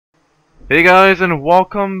Hey guys, and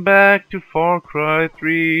welcome back to Far Cry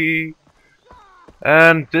 3.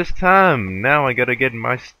 And this time, now I gotta get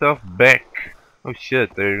my stuff back. Oh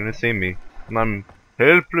shit, they're gonna see me. And I'm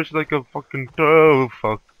helpless like a fucking toe.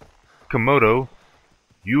 Fuck. Komodo.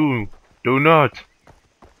 You do not.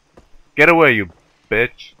 Get away, you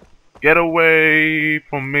bitch. Get away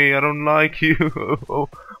from me, I don't like you.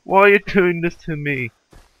 Why are you doing this to me?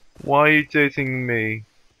 Why are you chasing me?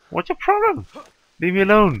 What's your problem? Leave me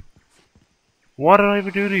alone. What did I ever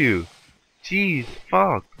do to you? Jeez,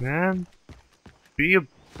 fuck, man. Be a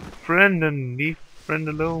friend and leave friend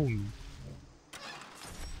alone.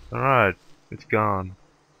 Alright, it's gone.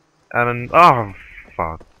 And then, oh,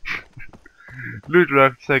 fuck. Loot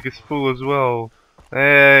rucksack is full as well.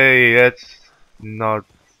 Hey, that's not...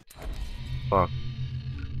 Fuck.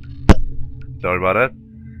 Sorry about that.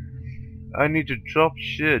 I need to drop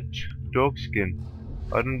shit. Dog skin.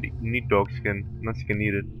 I don't need dog skin, unless you can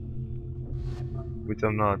eat it. Which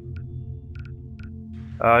I'm not.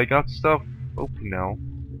 I got stuff open now.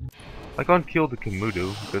 I can't kill the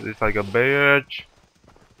Komodo because it's like a bitch.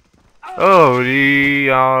 Oh, the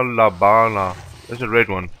Alabama. There's a red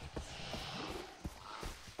one.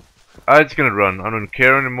 I'm just gonna run. I don't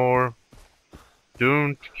care anymore.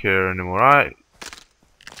 Don't care anymore.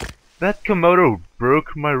 That Komodo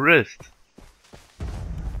broke my wrist.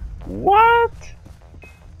 What?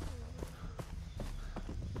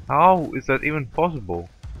 How is that even possible?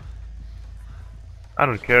 I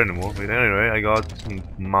don't care anymore. But anyway, I got some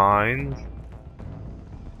mines.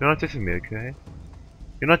 You're not chasing me, okay?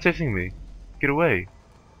 You're not chasing me. Get away.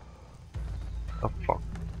 Oh fuck.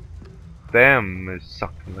 Damn, it's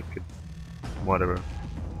sucking like a... whatever.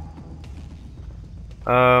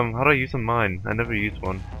 How do I use a mine? I never used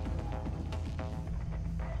one.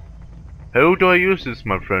 How do I use this,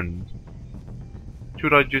 my friend?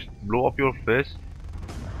 Should I just blow up your face?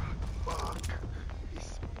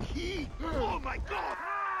 Oh my god!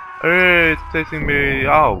 Hey, it's chasing me.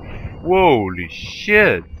 Oh, holy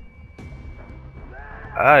shit!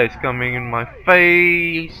 Ah, it's coming in my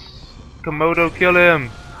face. Komodo, kill him!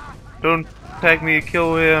 Don't tag me,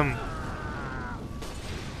 kill him!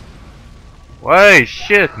 Wait,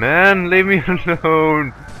 shit, man! Leave me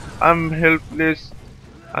alone! I'm helpless.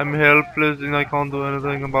 I'm helpless and I can't do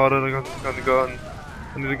anything about it. I got a gun.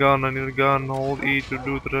 I need a gun, I need a gun. Hold E to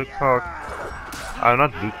do the rucksack. I'm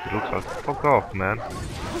not do the rucksack. Fuck off, man.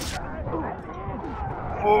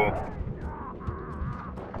 Oh.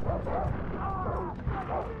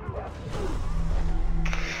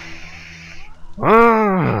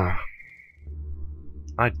 Ah.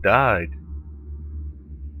 I died.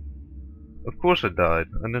 Of course I died.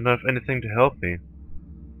 I didn't have anything to help me.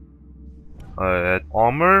 I had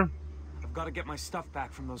armor? I've got to get my stuff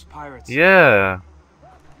back from those pirates. Yeah,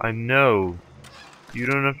 I know. You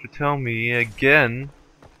don't have to tell me again.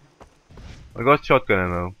 I got shotgun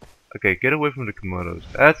ammo. Okay, get away from the Komodos.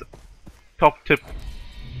 That's top tip.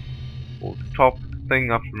 Or top thing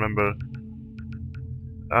I have to remember.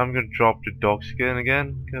 I'm gonna drop the dog skin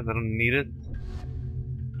again, because I don't need it.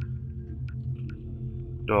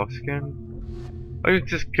 Dog skin. I could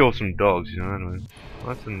just kill some dogs, you know, anyway.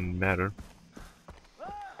 That doesn't matter.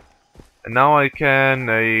 And now I can,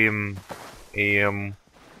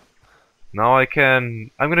 now I can,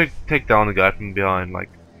 I'm gonna take down the guy from behind, like,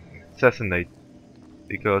 assassinate.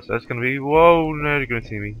 Because that's gonna be, whoa, they're gonna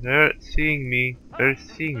see me. They're seeing me. They're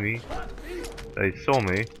seeing me. They saw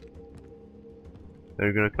me.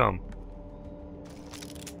 They're gonna come.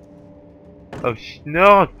 Oh,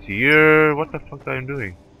 not here. What the fuck am I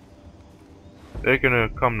doing? They're gonna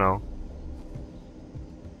come now.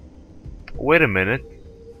 Wait a minute.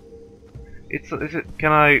 Is it,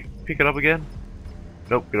 can I pick it up again?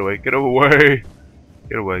 Nope, get away, get away!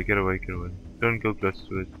 Get away, get away, get away. Don't go close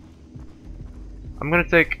to it. I'm gonna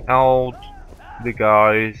take out the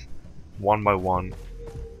guys one by one.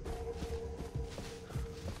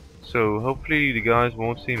 So hopefully the guys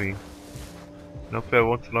won't see me. And hopefully I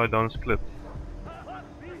won't slide down this cliff.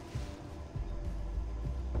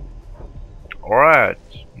 Alright,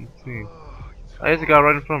 let's see. There's a guy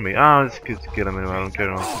right in front of me. Ah, let's get him anyway, I don't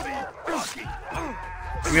care anymore.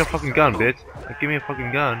 Give me a fucking gun, bitch. Give me a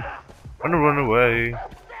fucking gun. I'm gonna run away.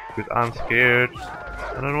 Because I'm scared.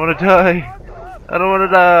 I don't wanna die. I don't wanna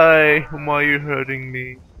die. Why are you hurting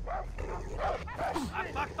me?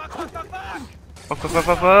 Fuck, fuck, fuck,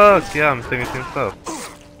 fuck, fuck. Yeah, I'm saying the same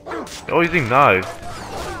stuff. They're all using knives.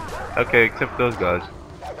 Okay, except those guys.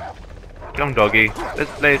 Come, doggy.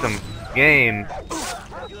 Let's play some games.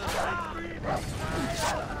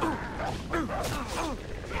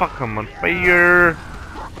 Fuck, I'm on fire.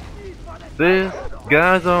 This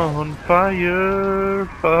guy's on fire.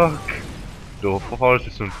 Fuck. The forest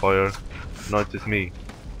is on fire, not just me.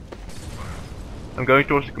 I'm going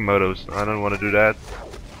towards the Komodos. I don't want to do that.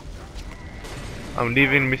 I'm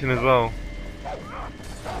leaving the mission as well.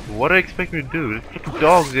 What do I expect me to do? This fucking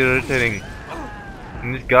dog's irritating.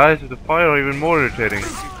 And these guys with the fire are even more irritating.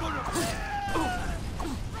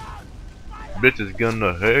 Bitch is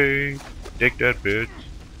gonna hate. Take that, bitch.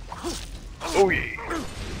 Oh yeah.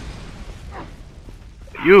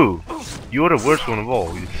 You're the worst one of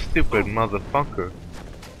all, you stupid motherfucker.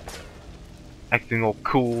 Acting all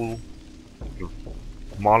cool.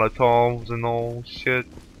 Molotovs and all shit.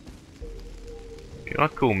 You're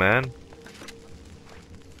not cool, man.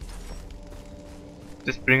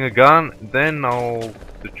 Just bring a gun, then I'll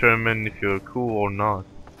determine if you're cool or not.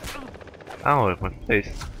 Ow, at my face.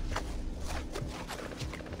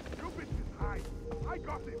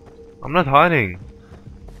 I'm not hiding.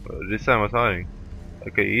 This time I was hiding.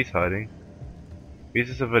 Okay, he's hiding. He's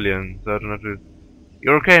a civilian, so I don't have to.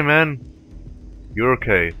 You're okay, man. You're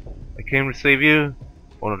okay. I came to save you.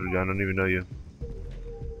 Oh, not really, I don't even know you.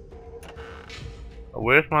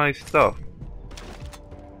 Where's my stuff?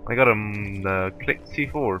 I got a click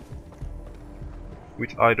C4,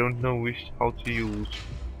 which I don't know how to use.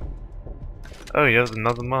 Oh, yeah, there's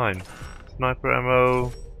another mine. Sniper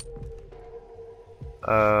ammo.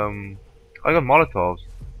 I got Molotovs.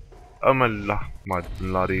 Oh my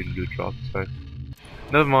bloody loot drop. So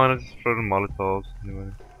never mind. I just throw the Molotovs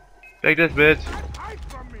anyway. Take this, bitch.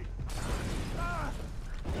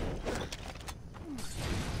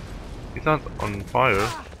 He's not on fire.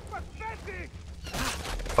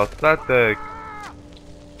 Pathetic.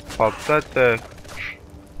 Pathetic.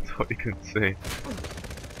 That's what you can say.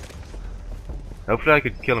 Hopefully I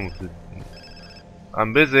could kill him with this.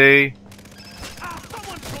 I'm busy.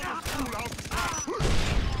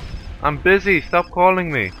 I'm busy. Stop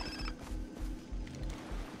calling me.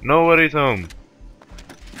 Nobody's home.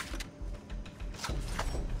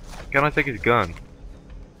 Can I take his gun?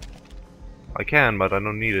 I can, but I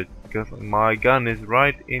don't need it because my gun is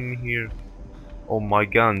right in here. Oh, my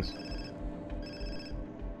guns.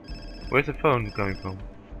 Where's the phone coming from?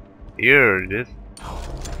 Here it is.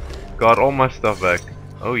 Got all my stuff back.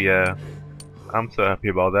 Oh yeah. I'm so happy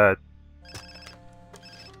about that.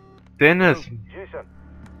 Dennis! Jason,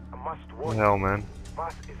 I must What warn the hell, man?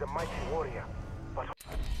 Vaas is a mighty warrior, but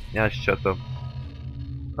Yeah, shut up.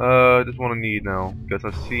 This one I need now because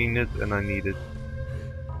I've seen it and I need it.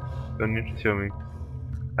 Don't need to show me.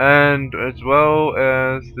 And as well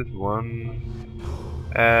as this one.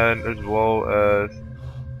 And as well as.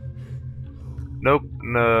 Nope,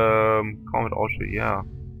 Combat Archer, yeah.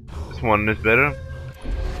 This one is better.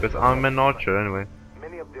 Because I'm an archer anyway.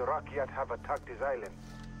 many of the Rakyat have attacked this island.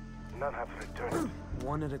 None have returned.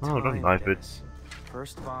 One at a Oh, time. don't knife it. Dennis.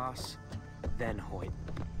 First Voss, then Hoyt.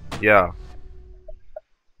 Yeah.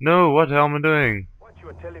 No, what the hell am I doing? What you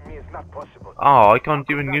are telling me is not possible. Oh, I can't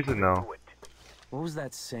even use it now. What was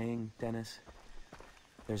that saying, Dennis?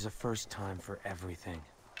 There's a first time for everything.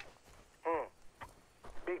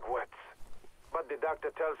 Big words. But the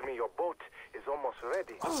doctor tells me your boat is almost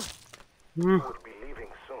ready. Hmm. You will be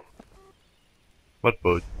leaving soon. What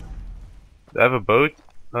boat? Do I have a boat?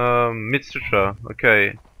 Mitsutra.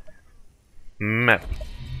 Okay. Map.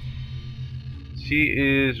 She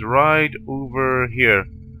is right over here.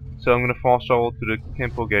 So I'm gonna fast travel to the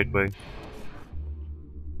temple gateway.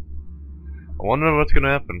 I wonder what's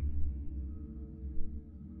gonna happen.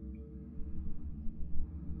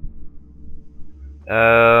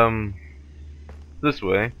 This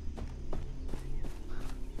way.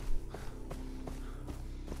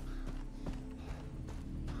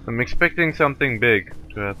 I'm expecting something big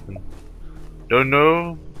to happen. Don't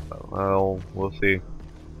know? Well, we'll see.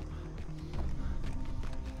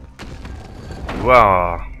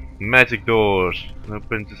 Wow, magic doors.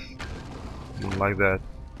 Open just like that.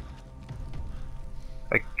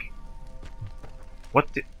 Like, what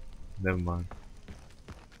the? Never mind.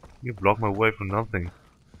 You blocked my way for nothing.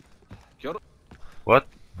 What?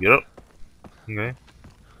 Get up. Okay.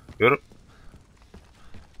 Get up.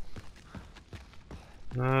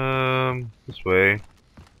 This way.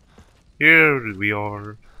 Here we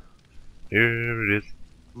are. Here it is.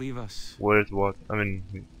 Leave us. Where's what? I mean,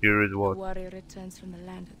 here is The what? warrior returns from the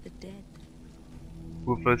land of the dead.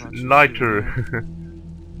 With a Watch the lighter.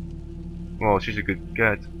 Well, she's a good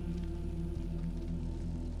cat.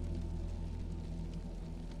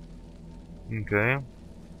 Okay.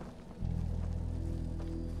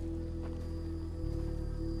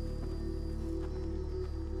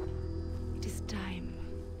 It is time.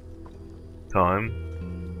 Time.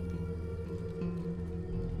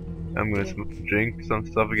 I'm gonna drink some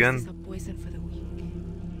stuff This again. is a poison for the weak.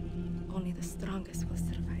 only the strongest will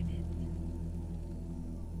survive it.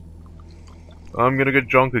 I'm gonna get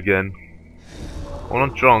drunk again. Well,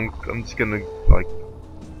 not drunk. I'm just gonna like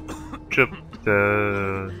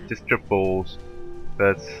just trip balls.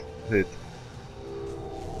 That's it.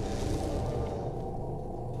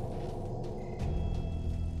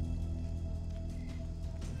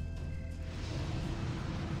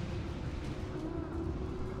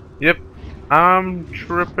 Yep, I'm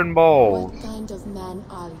tripping balls. What kind of man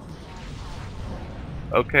are you?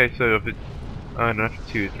 Okay, so if it, I don't have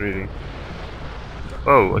to choose really.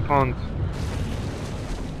 Oh, I can't.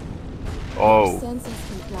 Your Oh, sense has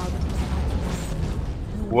been clouded with darkness.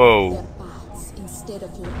 You Whoa. walk their paths instead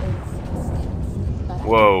of your own footsteps. But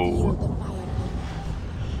Whoa. I can feel the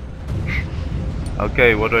fire.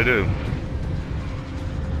 okay, what do I do?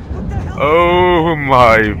 Oh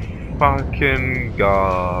my fucking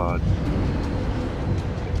god.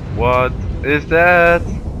 What is that?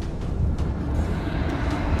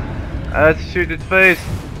 Let's shoot its face.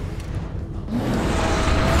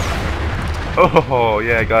 Oh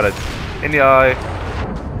yeah, I got it. In the eye.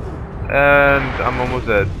 And I'm almost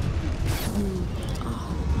dead.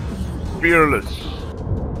 Fearless.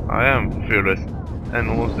 I am fearless. And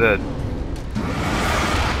almost dead.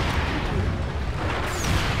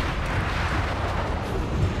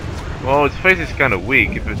 Well, its face is kinda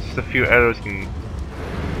weak. If it's just a few arrows can...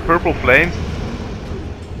 Purple flames?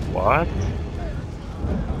 What?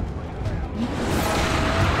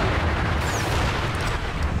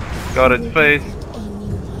 Got its face.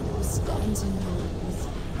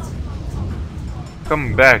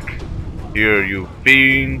 Come back here, you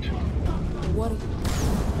fiend.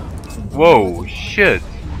 Whoa, shit.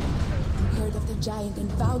 Heard of the giant and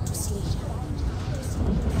vowed to slay him.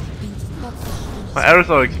 My arrows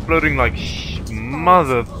are exploding like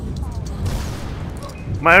mother.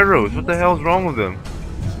 My arrows, what the hell's wrong with them?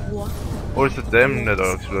 Or is it them that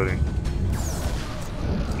are exploding?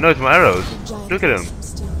 No, it's my arrows. Look at them.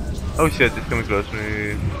 Oh shit, it's coming close to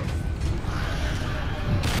me.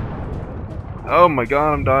 Oh my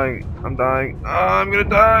god, I'm dying. I'm dying. Ah, I'm gonna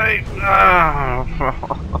die. Ah.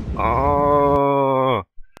 Oh.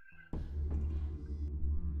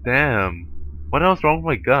 Damn. What else wrong with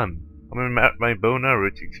my gun? I mean, my bow and arrow,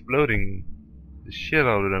 it's exploding the shit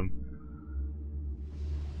out of them.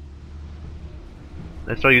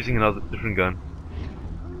 Let's try using another different gun.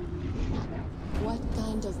 What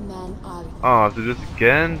kind of man are you? Oh, I have to do this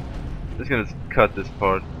again? Just gonna cut this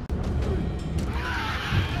part.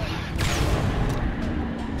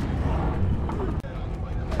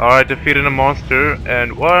 Alright, defeated a monster,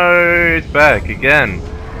 and why it's back again?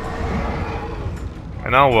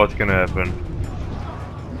 And now what's gonna happen?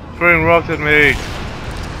 Throwing rocks at me!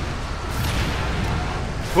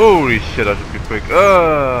 Holy shit, I should be quick.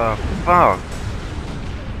 Fuck!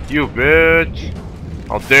 You bitch!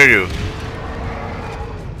 How dare you!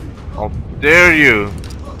 How dare you!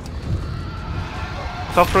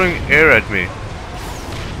 Stop throwing air at me.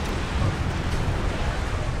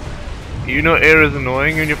 You know air is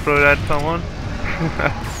annoying when you throw it at someone?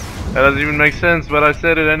 That doesn't even make sense, but I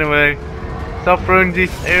said it anyway. Stop throwing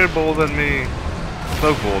these air balls at me.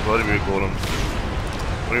 Smoke balls, what do you call them?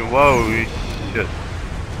 Whoa, shit.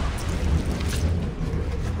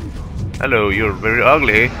 Hello, you're very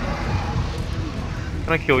ugly. Can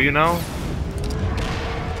I kill you now?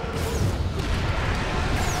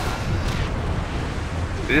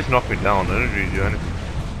 They just knocked me down, I didn't really do anything.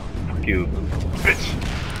 Fuck you, bitch!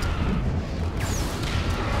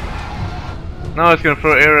 Now it's gonna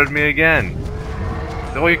throw air at me again.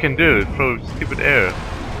 That's all you can do, throw stupid air.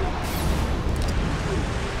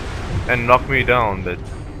 And knock me down, but...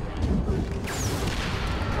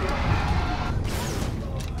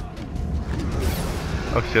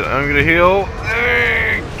 Oh shit, I'm gonna heal.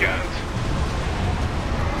 God.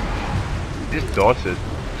 Just dodge it.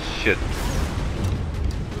 Shit.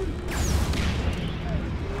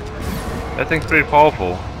 That thing's pretty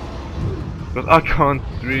powerful. But I can't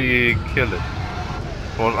really kill it.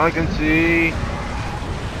 For all I can see...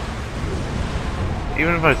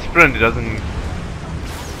 Even if I sprint, it doesn't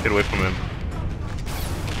get away from him.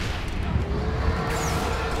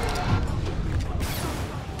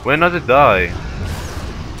 When does it die?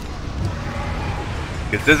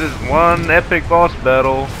 Because this is one epic boss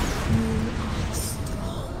battle.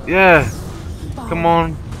 Yeah! Come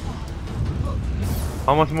on!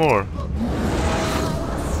 How much more?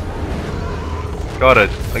 Got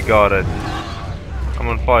it. I got it. I'm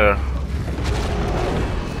on fire.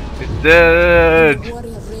 It's dead!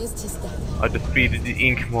 I defeated the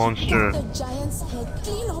ink monster.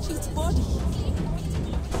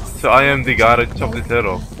 So I am the guy that chopped his head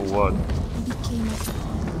off, or what?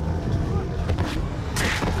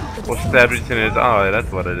 Or stabbed it in his eye,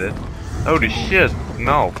 that's what it is. Holy shit,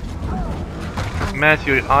 no. Smash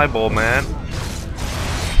your eyeball, man.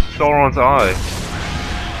 Sauron's eye.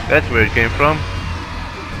 That's where it came from.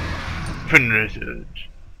 Finish it.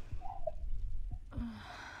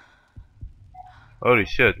 Holy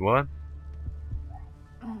shit, what?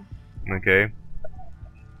 Okay.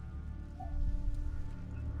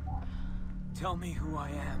 Tell me who I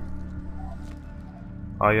am.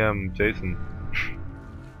 I am Jason.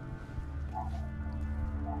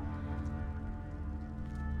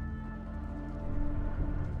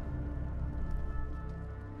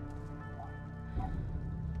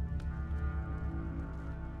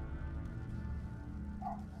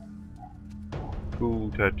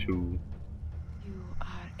 Cool tattoo. You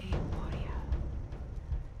are a warrior.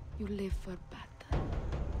 You live for battle.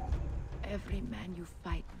 Every man you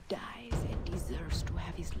fight dies and deserves to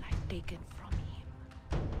have his life taken from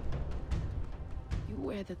him. You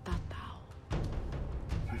wear the tatau.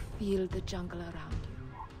 You feel the jungle around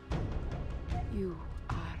you. You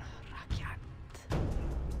are Rakyat.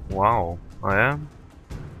 Wow, I am?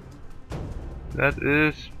 That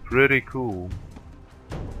is pretty cool.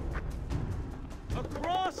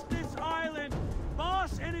 Across this island,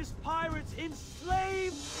 Boss and his pirates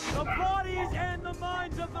enslave the bodies and the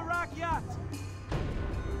minds of the Rakyat.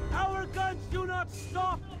 Our guns do not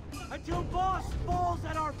stop until Boss falls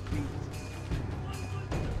at our feet.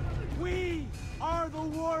 We are the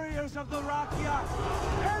warriors of the Rakyat,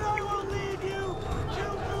 and I will lead you to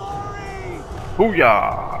glory!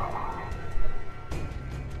 Hoo-yah!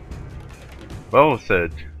 Well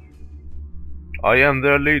said. I am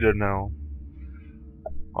their leader now.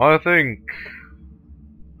 I think,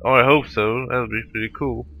 or I hope so. That would be pretty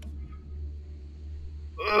cool.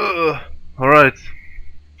 Alright.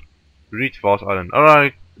 Reach Boss Island.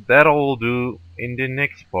 Alright, that'll do in the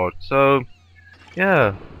next part. So,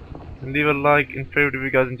 yeah. Leave a like and favorite if you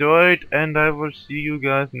guys enjoyed. And I will see you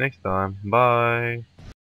guys next time. Bye.